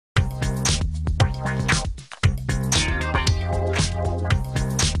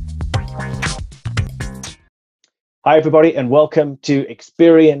Hi, everybody, and welcome to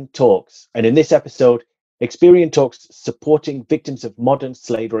Experian Talks. And in this episode, Experian Talks supporting victims of modern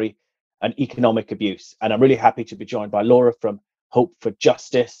slavery and economic abuse. And I'm really happy to be joined by Laura from Hope for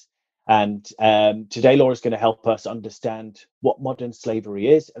Justice. And today, Laura's going to help us understand what modern slavery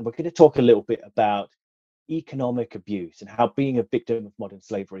is. And we're going to talk a little bit about economic abuse and how being a victim of modern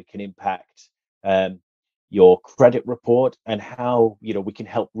slavery can impact your credit report and how we can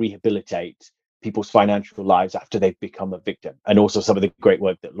help rehabilitate people's financial lives after they've become a victim, and also some of the great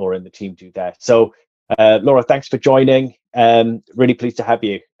work that Laura and the team do there. So Laura, thanks for joining. Really pleased to have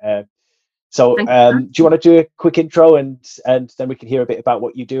you. Do you want to do a quick intro and then we can hear a bit about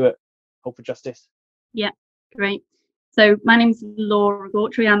what you do at Hope for Justice? Yeah, great. So my name is Laura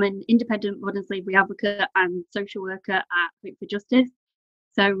Gautrey. I'm an independent modern slavery advocate and social worker at Hope for Justice.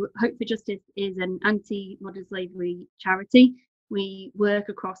 So Hope for Justice is an anti-modern slavery charity. We work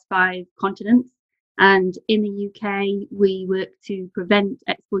across 5 continents, and in the UK, we work to prevent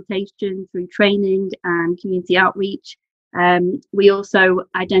exploitation through training and community outreach. We also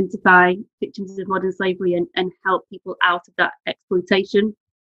identify victims of modern slavery and help people out of that exploitation.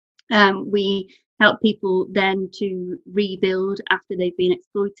 We help people then to rebuild after they've been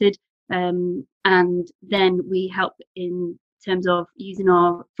exploited, and then we help in terms of using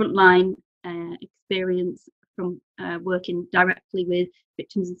our frontline experience from working directly with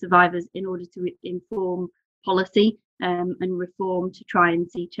victims and survivors in order to inform policy and reform to try and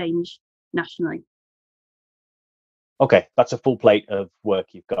see change nationally. Okay, that's a full plate of work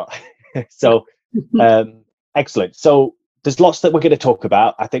you've got. So excellent. So there's lots that we're going to talk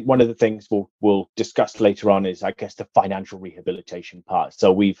about. I think one of the things we'll discuss later on is, I guess, the financial rehabilitation part.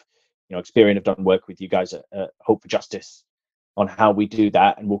 So we've, Experian have done work with you guys at Hope for Justice on how we do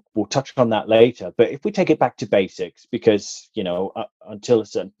that, and we'll touch on that later. But if we take it back to basics, because until a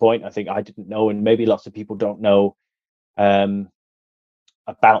certain point, I think I didn't know, and maybe lots of people don't know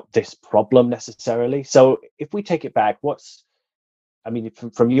about this problem necessarily. So if we take it back,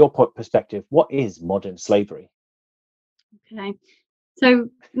 from your perspective, what is modern slavery? Okay, so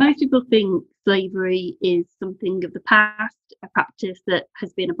most people think slavery is something of the past, a practice that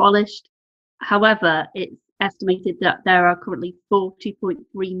has been abolished. However, it's estimated that there are currently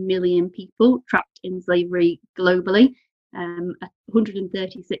 40.3 million people trapped in slavery globally,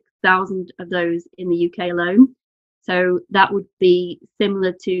 136,000 of those in the UK alone. So that would be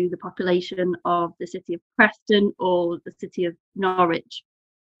similar to the population of the city of Preston or the city of Norwich.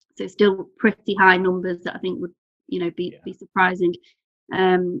 So still pretty high numbers that I think would be surprising.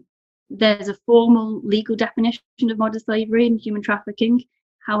 There's a formal legal definition of modern slavery and human trafficking.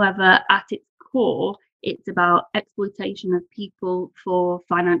 However, at its core, it's about exploitation of people for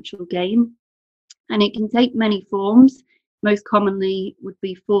financial gain, and it can take many forms. Most commonly would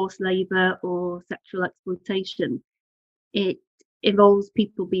be forced labour or sexual exploitation. It involves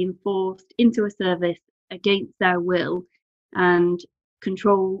people being forced into a service against their will, and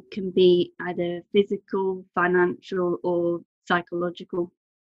control can be either physical, financial, or psychological.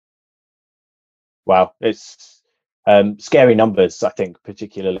 Wow, it's scary numbers. I think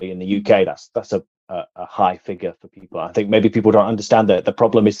particularly in the UK, that's a high figure for people. I think maybe people don't understand that the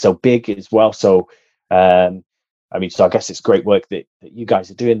problem is so big as well. So so I guess it's great work that you guys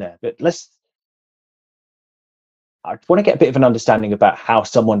are doing there. But I want to get a bit of an understanding about how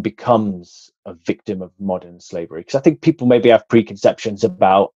someone becomes a victim of modern slavery, because I think people maybe have preconceptions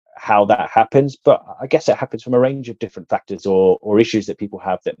about how that happens, but I guess it happens from a range of different factors or issues that people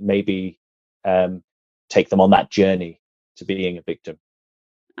have that maybe take them on that journey to being a victim.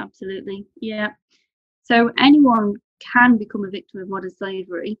 Absolutely, yeah. So anyone can become a victim of modern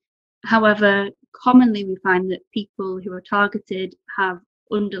slavery. However, commonly we find that people who are targeted have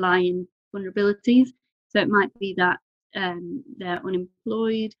underlying vulnerabilities. So it might be that they're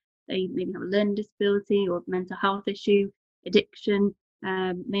unemployed, they maybe have a learning disability or mental health issue, addiction,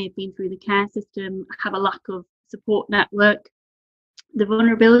 may have been through the care system, have a lack of support network. The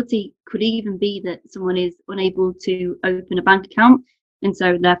vulnerability could even be that someone is unable to open a bank account, and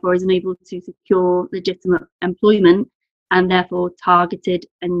so therefore is unable to secure legitimate employment, and therefore targeted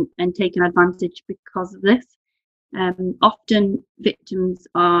and taken advantage because of this. Often victims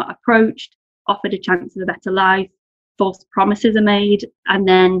are approached, offered a chance of a better life, false promises are made, and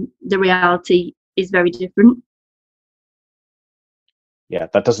then the reality is very different. Yeah,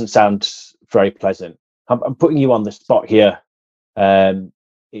 that doesn't sound very pleasant. I'm putting you on the spot here in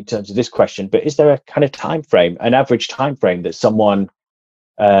terms of this question, but is there a kind of time frame, an average time frame that someone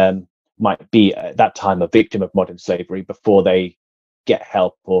might be at that time a victim of modern slavery before they get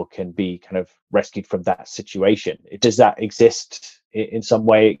help or can be kind of rescued from that situation? Does that exist in some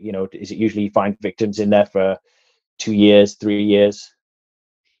way? Is it usually you find victims in there for 2 years, 3 years?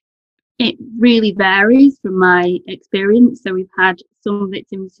 It really varies from my experience. So we've had some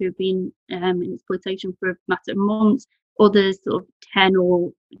victims who have been in exploitation for a matter of months, others sort of 10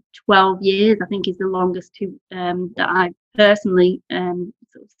 or 12 years, I think is the longest that I've personally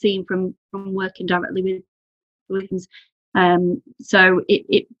sort of seen from working directly with victims. So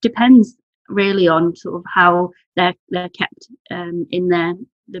it depends really on sort of how they're kept in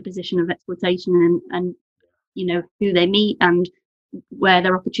the position of exploitation, and who they meet and where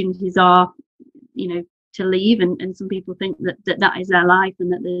their opportunities are, to leave, and some people think that is their life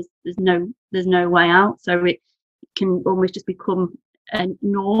and that there's no way out. So it can almost just become a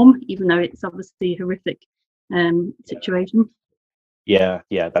norm, even though it's obviously a horrific situation. Yeah,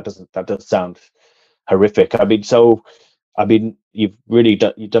 that does sound horrific. I mean, you've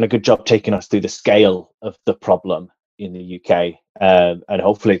done a good job taking us through the scale of the problem in the UK, and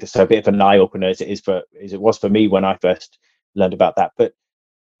hopefully this is a bit of an eye opener as it was for me when I first learned about that. But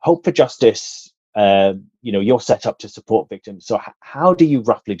Hope for Justice, you're set up to support victims. So how do you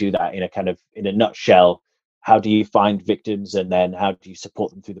roughly do that in a nutshell? How do you find victims, and then how do you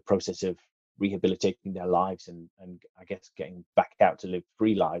support them through the process of rehabilitating their lives and I guess getting back out to live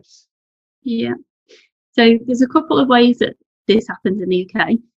free lives? Yeah. So there's a couple of ways that this happens in the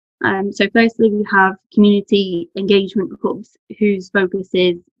UK. So firstly, we have community engagement hubs whose focus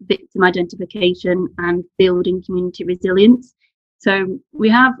is victim identification and building community resilience. So we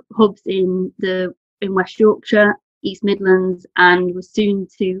have hubs in West Yorkshire, East Midlands, and we're soon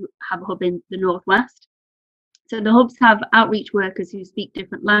to have a hub in the Northwest. So the hubs have outreach workers who speak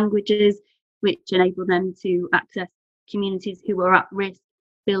different languages, which enable them to access communities who are at risk,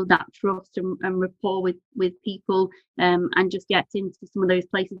 build that trust and rapport with people, and just get into some of those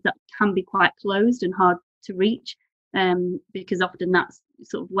places that can be quite closed and hard to reach, because often that's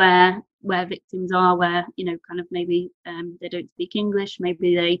sort of where victims are, where kind of maybe they don't speak English,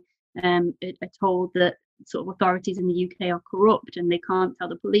 maybe they are told that sort of authorities in the UK are corrupt and they can't tell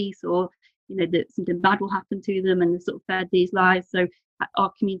the police, or that something bad will happen to them, and they're sort of fed these lies. So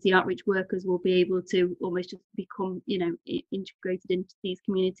our community outreach workers will be able to almost just become integrated into these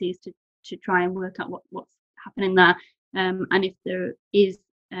communities to try and work out what's happening there, and if there is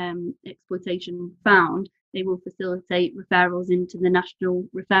exploitation found, they will facilitate referrals into the national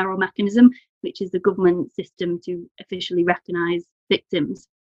referral mechanism, which is the government system to officially recognise victims.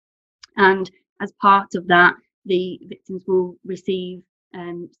 And as part of that, the victims will receive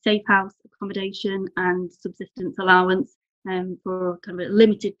safe house accommodation and subsistence allowance for kind of a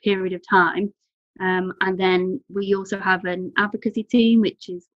limited period of time. And then we also have an advocacy team, which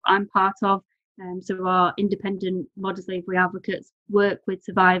is I'm part of. So our independent modern slavery advocates work with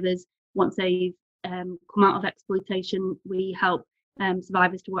survivors. Once they've come out of exploitation, we help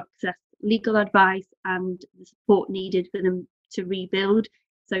survivors to access legal advice and the support needed for them to rebuild.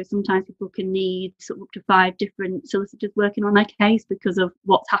 So sometimes people can need sort of up to 5 different solicitors working on their case because of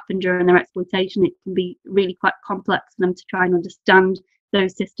what's happened during their exploitation. It can be really quite complex for them to try and understand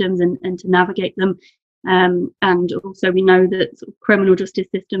those systems and to navigate them. And also we know that sort of criminal justice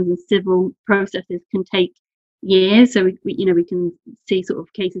systems and civil processes can take years. So we can see sort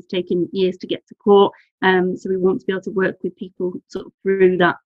of cases taking years to get to court. So we want to be able to work with people sort of through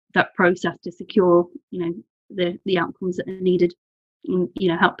that process to secure the outcomes that are needed, and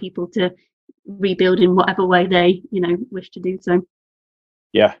help people to rebuild in whatever way they wish to do so.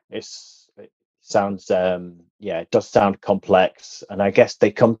 Yeah, it sounds it does sound complex, and I guess they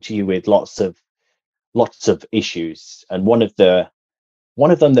come to you with lots of issues, and one of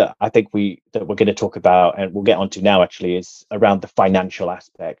them that I think we're going to talk about and we'll get onto now actually is around the financial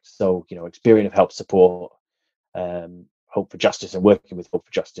aspect. So Experian and Hope support Hope for Justice and working with Hope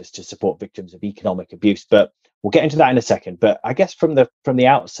for Justice to support victims of economic abuse, but we'll get into that in a second. But I guess from the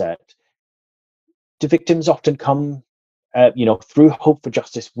outset, do victims often come through Hope for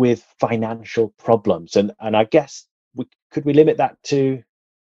Justice with financial problems, and I guess could we limit that to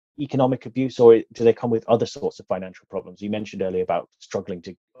economic abuse, or do they come with other sorts of financial problems? You mentioned earlier about struggling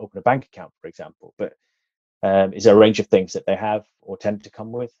to open a bank account, for example, but is there a range of things that they have or tend to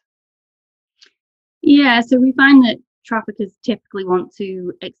come with? Yeah, so we find that traffickers typically want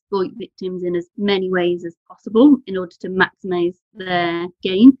to exploit victims in as many ways as possible in order to maximise their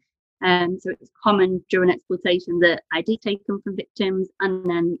gain. So it's common during exploitation that ID is taken from victims, and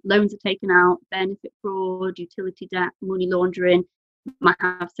then loans are taken out, benefit fraud, utility debt, money laundering, might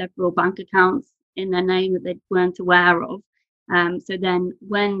have several bank accounts in their name that they weren't aware of. So then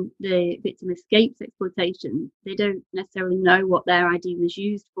when the victim escapes exploitation, they don't necessarily know what their ID was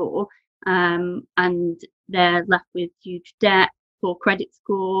used for, and they're left with huge debt, poor credit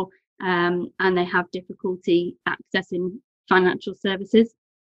score, and they have difficulty accessing financial services.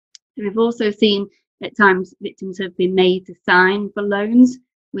 We've also seen at times victims have been made to sign for loans,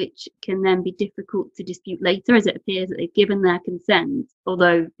 which can then be difficult to dispute later, as it appears that they've given their consent,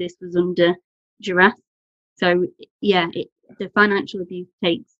 although this was under duress. So yeah, the financial abuse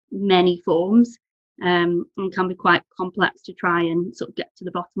takes many forms, and can be quite complex to try and sort of get to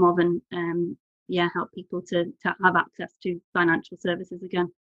the bottom of, and help people to have access to financial services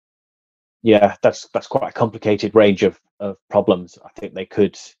again. Yeah, that's quite a complicated range of problems I think they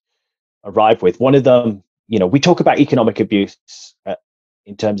could arrive with. One of them, we talk about economic abuse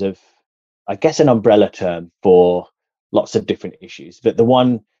in terms of, I guess, an umbrella term for lots of different issues, but the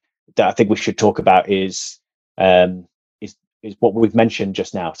one that I think we should talk about is what we've mentioned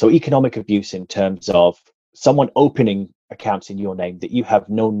just now. So economic abuse in terms of someone opening accounts in your name that you have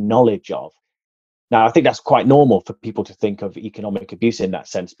no knowledge of. Now, I think that's quite normal for people to think of economic abuse in that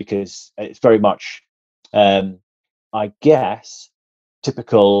sense, because it's very much, I guess,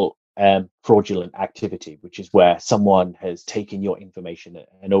 typical fraudulent activity, which is where someone has taken your information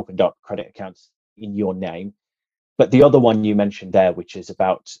and opened up credit accounts in your name. But the other one you mentioned there, which is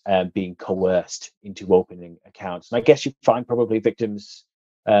about being coerced into opening accounts. And I guess you find probably victims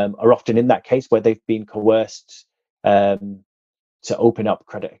are often in that case where they've been coerced to open up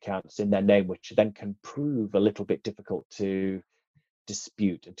credit accounts in their name, which then can prove a little bit difficult to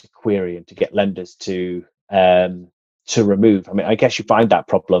dispute and to query and to get lenders to remove. I mean, I guess you find that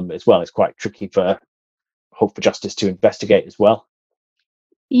problem as well. It's quite tricky for Hope for Justice to investigate as well.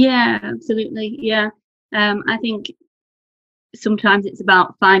 Yeah, absolutely. Yeah. I think sometimes it's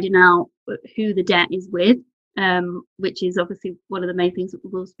about finding out who the debt is with, which is obviously one of the main things that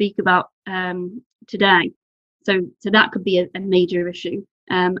we'll speak about today. So that could be a major issue.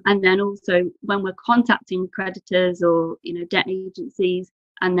 And then also when we're contacting creditors or debt agencies,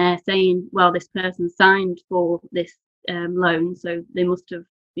 and they're saying, well, this person signed for this loan, so they must have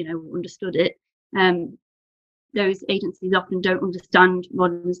understood it. Those agencies often don't understand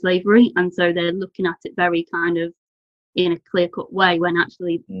modern slavery, and so they're looking at it very kind of in a clear-cut way, when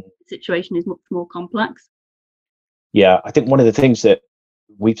actually the situation is much more complex. Yeah, I think one of the things that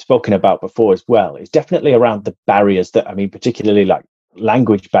we've spoken about before as well is definitely around the barriers that, I mean, particularly like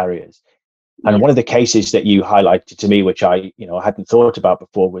language barriers. And one of the cases that you highlighted to me, which I hadn't thought about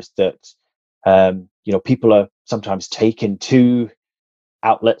before, was that people are sometimes taken to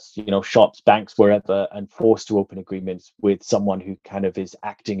outlets, shops, banks, wherever, and forced to open agreements with someone who kind of is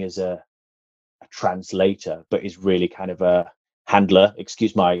acting as a translator, but is really kind of a handler.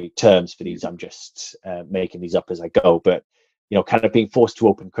 Excuse my terms for these, I'm just making these up as I go, but kind of being forced to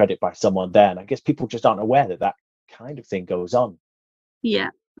open credit by someone there. And I guess people just aren't aware that kind of thing goes on. Yeah,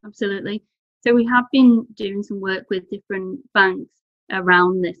 absolutely. So we have been doing some work with different banks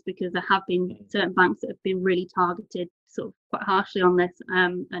around this, because there have been certain banks that have been really targeted sort of quite harshly on this,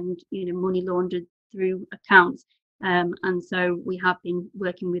 and money laundered through accounts. And so we have been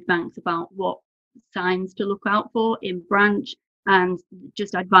working with banks about what signs to look out for in branch, and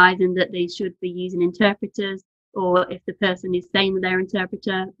just advising that they should be using interpreters, or if the person is saying that they're an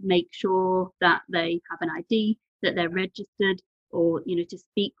interpreter, make sure that they have an ID, that they're registered, or to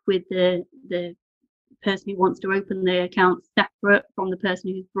speak with the person who wants to open the account separate from the person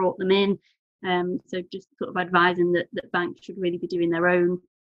who's brought them in. So just sort of advising that banks should really be doing their own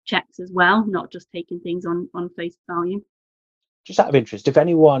checks as well, not just taking things on face value. Just out of interest, if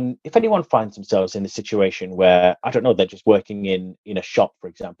anyone finds themselves in a situation where, I don't know, they're just working in a shop, for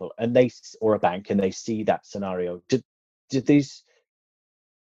example, or a bank, and they see that scenario, did these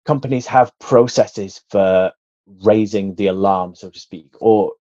companies have processes for raising the alarm, so to speak,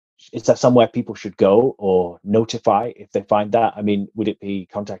 or is that somewhere people should go or notify if they find that? I mean, would it be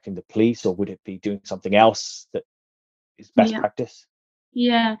contacting the police, or would it be doing something else that is best practice?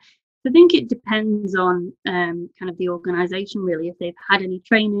 Yeah, I think it depends on kind of the organisation, really, if they've had any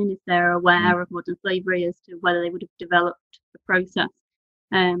training, if they're aware of modern slavery, as to whether they would have developed the process.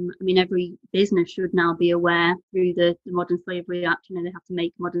 I mean, every business should now be aware through the Modern Slavery Act. They have to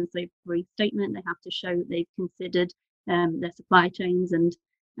make a modern slavery statement. They have to show that they've considered their supply chains, and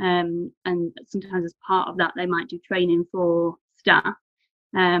sometimes as part of that, they might do training for staff.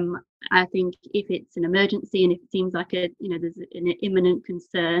 I think if it's an emergency and if it seems like there's an imminent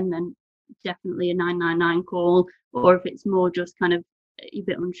concern, then definitely a 999 call, or if it's more just kind of a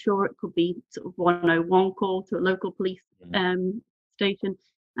bit unsure, it could be sort of 101 call to a local police station.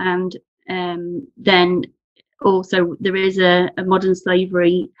 And then also there is a modern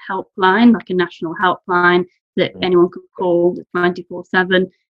slavery helpline, like a national helpline that anyone can call 24/7.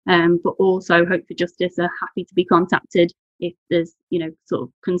 But also Hope for Justice are happy to be contacted if there's sort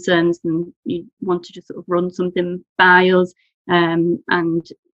of concerns and you want to just sort of run something by us, and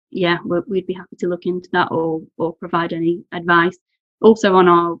yeah, we'd be happy to look into that or provide any advice. Also on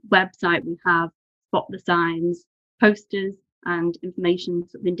our website we have spot the signs posters and information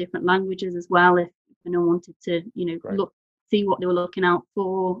sort of in different languages as well, if anyone wanted to see what they were looking out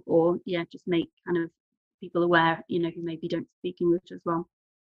for, or just make kind of people aware who maybe don't speak English as well.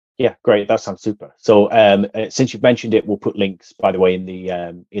 Yeah, great. That sounds super. So since you've mentioned it, we'll put links, by the way, in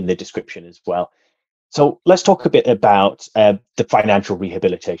the description as well. So let's talk a bit about the financial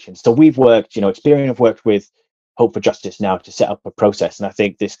rehabilitation. So we've worked, Experian have worked with Hope for Justice now to set up a process, and I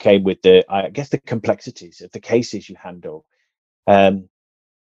think this came with the complexities of the cases you handle.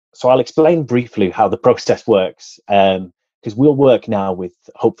 So I'll explain briefly how the process works, because we'll work now with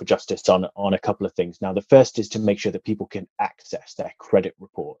Hope for Justice on a couple of things. Now, the first is to make sure that people can access their credit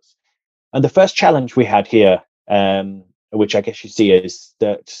reports. And the first challenge we had here, which I guess you see, is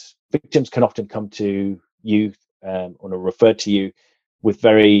that victims can often come to you or refer to you with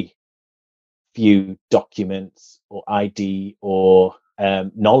very few documents or ID or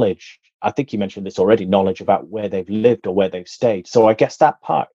knowledge. I think you mentioned this already, knowledge about where they've lived or where they've stayed. So I guess that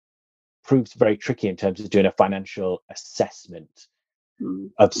part proves very tricky in terms of doing a financial assessment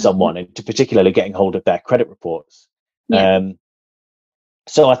of someone, and to particularly getting hold of their credit reports.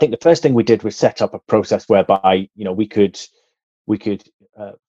 So I think the first thing we did was set up a process whereby we could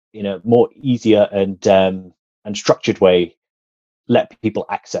in a more easier and structured way let people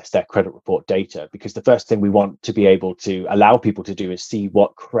access their credit report data, because the first thing we want to be able to allow people to do is see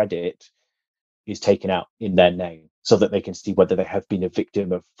what credit is taken out in their name, so that they can see whether they have been a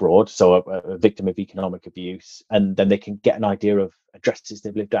victim of fraud, so a victim of economic abuse, and then they can get an idea of addresses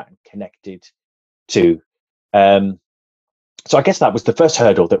they've lived at and connected to. So I guess that was the first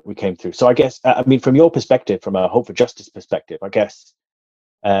hurdle that we came through. So I guess, from your perspective, from a Hope for Justice perspective, I guess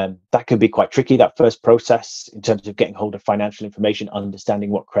that can be quite tricky, that first process, in terms of getting hold of financial information,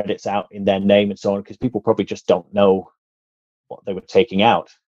 understanding what credit's out in their name and so on, because people probably just don't know what they were taking out.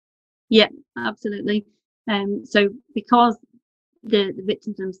 Yeah, absolutely. So because the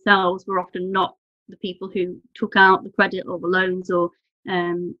victims themselves were often not the people who took out the credit or the loans or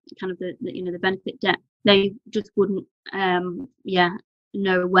kind of the benefit debt, they just wouldn't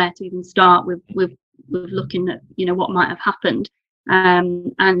know where to even start with looking at what might have happened,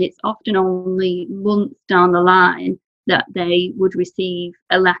 and it's often only months down the line that they would receive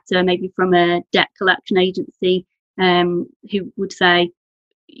a letter, maybe from a debt collection agency, who would say,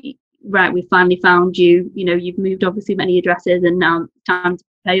 right, we finally found you, you've moved obviously many addresses and now it's time to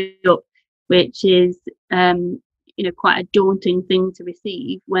pay up, which is quite a daunting thing to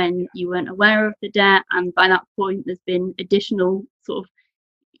receive when you weren't aware of the debt, and by that point there's been additional sort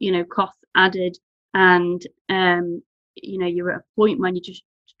of costs added, and you're at a point when you're just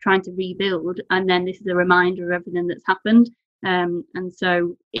trying to rebuild, and then this is a reminder of everything that's happened. And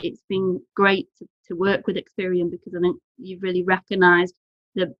so it's been great to work with Experian, because I think you've really recognised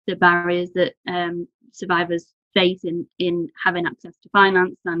the barriers that survivors face in having access to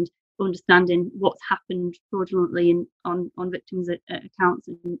finance and understanding what's happened fraudulently on victims' accounts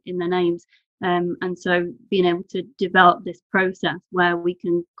in their names. And so being able to develop this process where we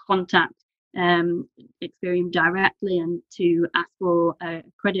can contact Experian directly and to ask for a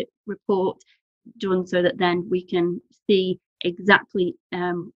credit report done, so that then we can see exactly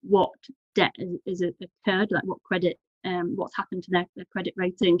what debt is occurred, like what credit, what's happened to their credit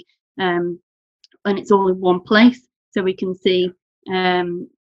rating, and it's all in one place, so we can see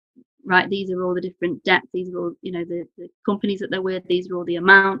right, these are all the different debts, these are all the companies that they're with, these are all the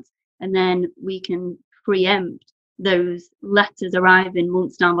amounts, and then we can preempt those letters arriving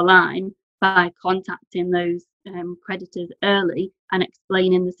months down the line by contacting those creditors early and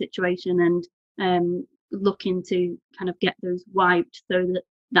explaining the situation and looking to kind of get those wiped, so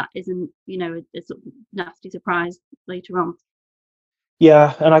that isn't a sort of nasty surprise later on.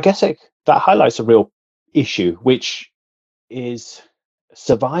 Yeah, and I guess that highlights a real issue, which is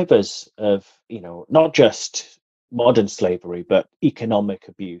survivors of not just modern slavery but economic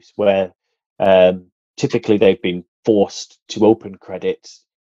abuse, where typically they've been forced to open credit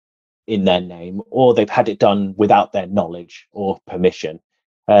in their name, or they've had it done without their knowledge or permission.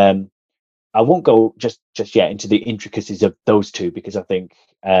 I won't go just yet into the intricacies of those two, because I think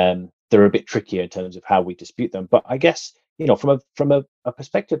they're a bit trickier in terms of how we dispute them. But I guess from a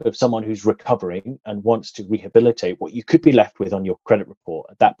perspective of someone who's recovering and wants to rehabilitate, what you could be left with on your credit report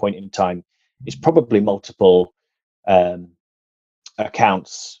at that point in time is probably multiple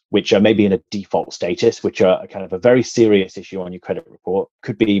accounts which are maybe in a default status, which are kind of a very serious issue on your credit report.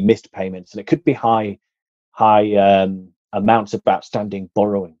 Could be missed payments, and it could be high amounts of outstanding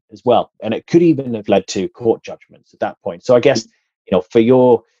borrowing as well, and it could even have led to court judgments at that point. So I guess,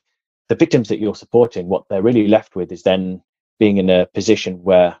 for the victims that you're supporting, what they're really left with is then being in a position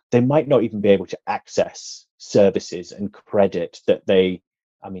where they might not even be able to access services and credit that they,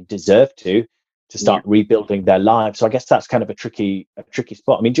 deserve to start rebuilding their lives. So I guess that's kind of a tricky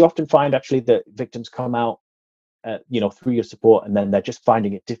spot. I mean, do you often find actually that victims come out, through your support, and then they're just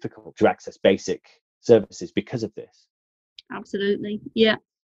finding it difficult to access basic services because of this? Absolutely, yeah.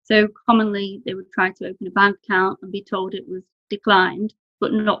 So commonly they would try to open a bank account and be told it was declined,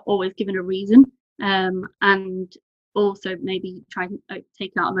 but not always given a reason. And also maybe try to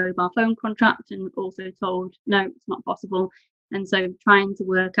take out a mobile phone contract and also told no, it's not possible. And so trying to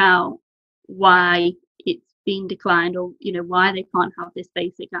work out why it's been declined, or why they can't have this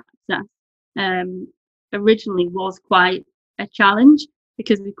basic access, originally was quite a challenge,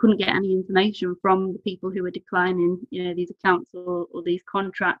 because we couldn't get any information from the people who were declining these accounts or these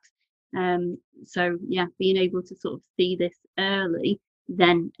contracts. So yeah, being able to sort of see this early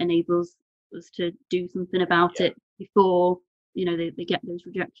then enables us to do something about it before they get those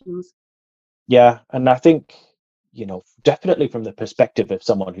rejections. Yeah, and I think, definitely from the perspective of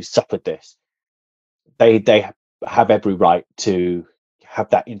someone who's suffered this, they have every right to have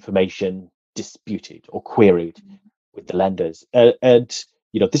that information disputed or queried with the lenders. And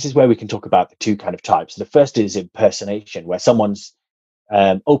this is where we can talk about the two kind of types. The first is impersonation, where someone's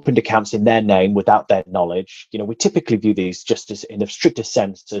opened accounts in their name without their knowledge. We typically view these just as, in the strictest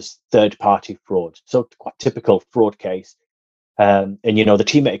sense, as third-party fraud. So quite typical fraud case. And the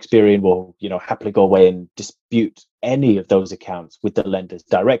team at Experian will happily go away and dispute any of those accounts with the lenders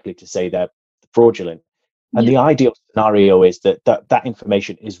directly to say they're fraudulent. And the ideal scenario is that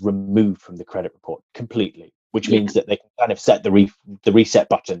information is removed from the credit report completely, which means that they can kind of set the reset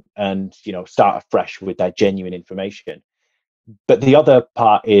button and start afresh with their genuine information. But the other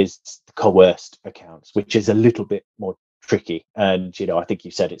part is the coerced accounts, which is a little bit more tricky. And I think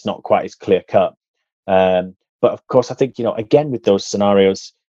you said it's not quite as clear cut. But of course, I think again, with those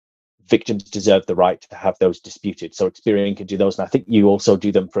scenarios, victims deserve the right to have those disputed. So Experian can do those, and I think you also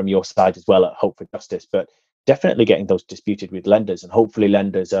do them from your side as well at Hope for Justice. But definitely getting those disputed with lenders, and hopefully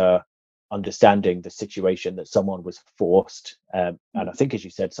lenders are understanding the situation that someone was forced, and I think, as you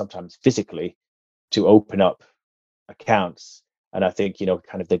said, sometimes physically, to open up accounts. And I think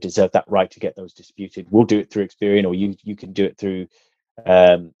kind of they deserve that right to get those disputed. We'll do it through Experian, or you can do it through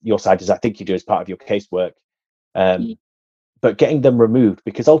your side, as I think you do as part of your casework. But getting them removed,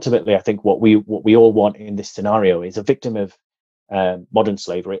 because ultimately I think what we all want in this scenario is a victim of modern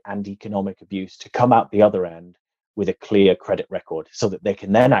slavery and economic abuse to come out the other end with a clear credit record, so that they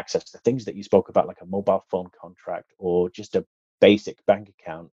can then access the things that you spoke about, like a mobile phone contract or just a basic bank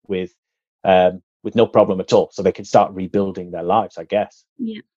account with no problem at all, so they can start rebuilding their lives, I guess.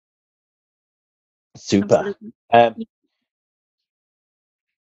 Yeah. Super.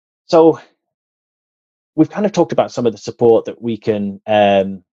 So we've kind of talked about some of the support that we can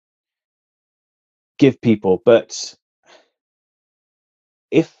give people, but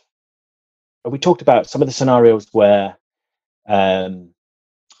we talked about some of the scenarios where I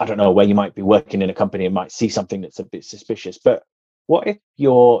don't know, where you might be working in a company and might see something that's a bit suspicious. But what if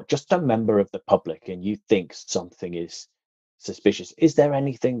you're just a member of the public and you think something is suspicious? Is there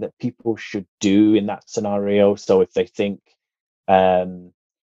anything that people should do in that scenario? So if they think we've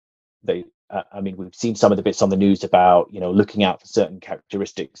seen some of the bits on the news about looking out for certain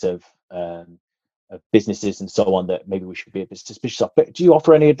characteristics of businesses and so on that maybe we should be a bit suspicious of. But do you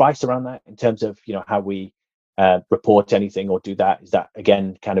offer any advice around that in terms of how we report anything or do that? Is that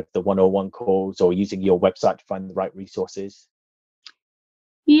again kind of the 101 calls, or using your website to find the right resources?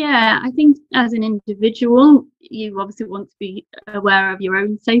 Yeah, I think as an individual, you obviously want to be aware of your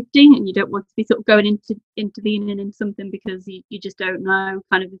own safety, and you don't want to be sort of going into intervening in something because you just don't know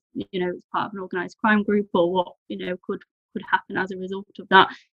kind of it's part of an organised crime group, or what could happen as a result of that.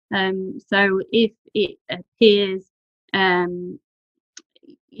 So if it appears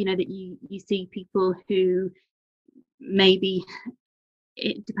that you see people who maybe,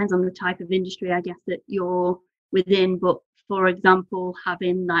 it depends on the type of industry, I guess, that you're within, but for example,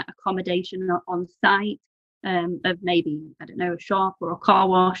 having like accommodation on site of maybe, I don't know, a shop or a car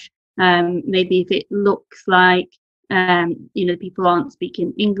wash, maybe if it looks like people aren't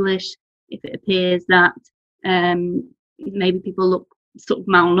speaking English, if it appears that maybe people look sort of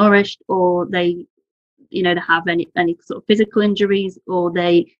malnourished, or they have any sort of physical injuries, or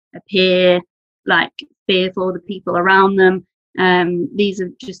they appear like fearful of the people around them. These are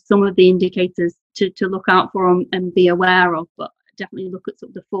just some of the indicators to look out for and be aware of, but definitely look at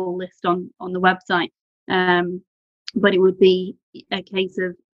sort of the full list on the website. but it would be a case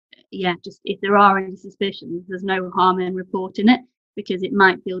of, yeah, just if there are any suspicions, there's no harm in reporting it, because it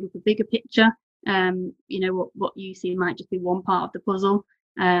might build up a bigger picture. What you see might just be one part of the puzzle.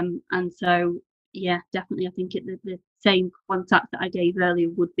 And so, yeah, definitely, I think the same contact that I gave earlier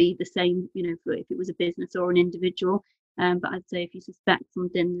would be the same, for if it was a business or an individual. But I'd say if you suspect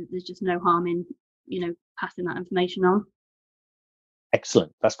something, there's just no harm in, passing that information on.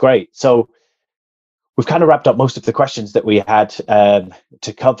 Excellent. That's great. So we've kind of wrapped up most of the questions that we had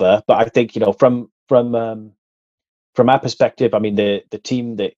to cover, but I think, from our perspective, I mean, the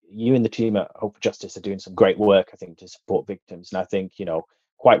team that you and the team at Hope for Justice are doing some great work, I think, to support victims. And I think,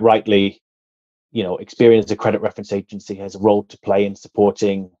 quite rightly, Experian as a credit reference agency has a role to play in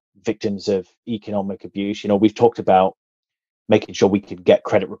supporting victims of economic abuse. We've talked about making sure we can get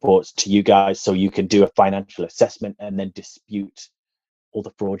credit reports to you guys so you can do a financial assessment and then dispute all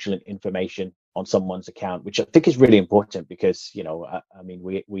the fraudulent information on someone's account, which I think is really important because,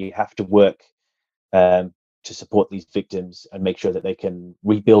 we have to work to support these victims and make sure that they can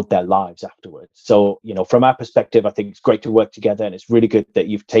rebuild their lives afterwards. So, from our perspective, I think it's great to work together, and it's really good that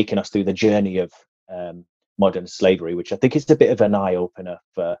you've taken us through the journey of modern slavery, which I think is a bit of an eye opener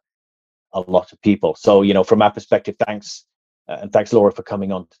for a lot of people. So, from our perspective, thanks, and thanks, Laura, for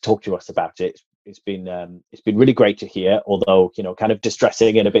coming on to talk to us about it. It's been really great to hear, although, kind of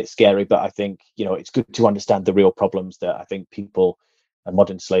distressing and a bit scary, but I think, it's good to understand the real problems that I think people and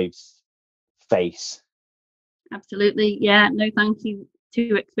modern slaves face. Absolutely. Yeah, no, thank you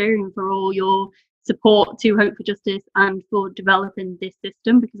to Experian for all your support to Hope for Justice and for developing this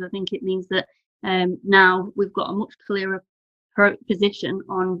system, because I think it means that now we've got a much clearer position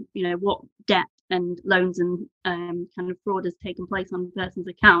on, what debt and loans and kind of fraud has taken place on the person's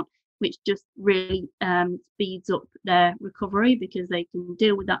account, which just really speeds up their recovery because they can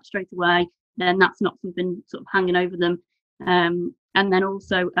deal with that straight away. Then that's not something sort of hanging over them. And then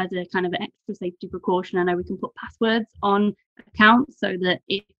also, as a kind of extra safety precaution, I know we can put passwords on accounts so that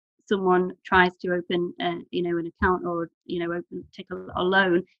if someone tries to open an account or take a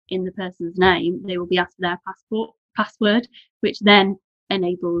loan in the person's name, they will be asked for their password, which then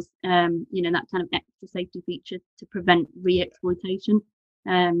enables that kind of extra safety feature to prevent re-exploitation.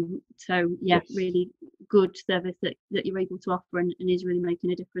 So yeah, yes. Really good service that you're able to offer and is really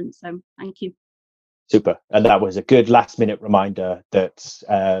making a difference. So thank you. Super. And that was a good last minute reminder that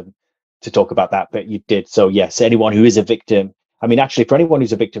to talk about that, but you did. So yes, anyone who is a victim, I mean, actually for anyone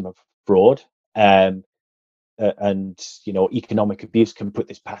who's a victim of fraud and economic abuse, can put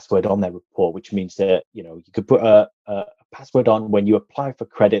this password on their report, which means that, you could put a password on when you apply for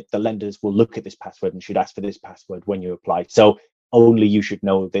credit. The lenders will look at this password and should ask for this password when you apply. So only you should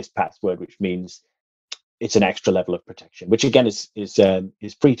know this password, which means it's an extra level of protection, which again is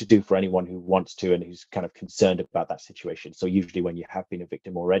free to do for anyone who wants to and who's kind of concerned about that situation. So usually when you have been a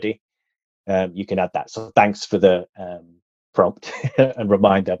victim already, you can add that. So thanks for the prompt and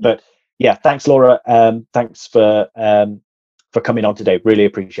reminder. But yeah, thanks, Laura. Thanks for coming on today. Really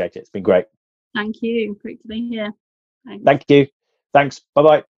appreciate it. It's been great. Thank you. Great to be here. Thanks. Thank you. Thanks.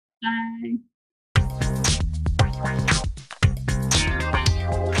 Bye-bye. Bye.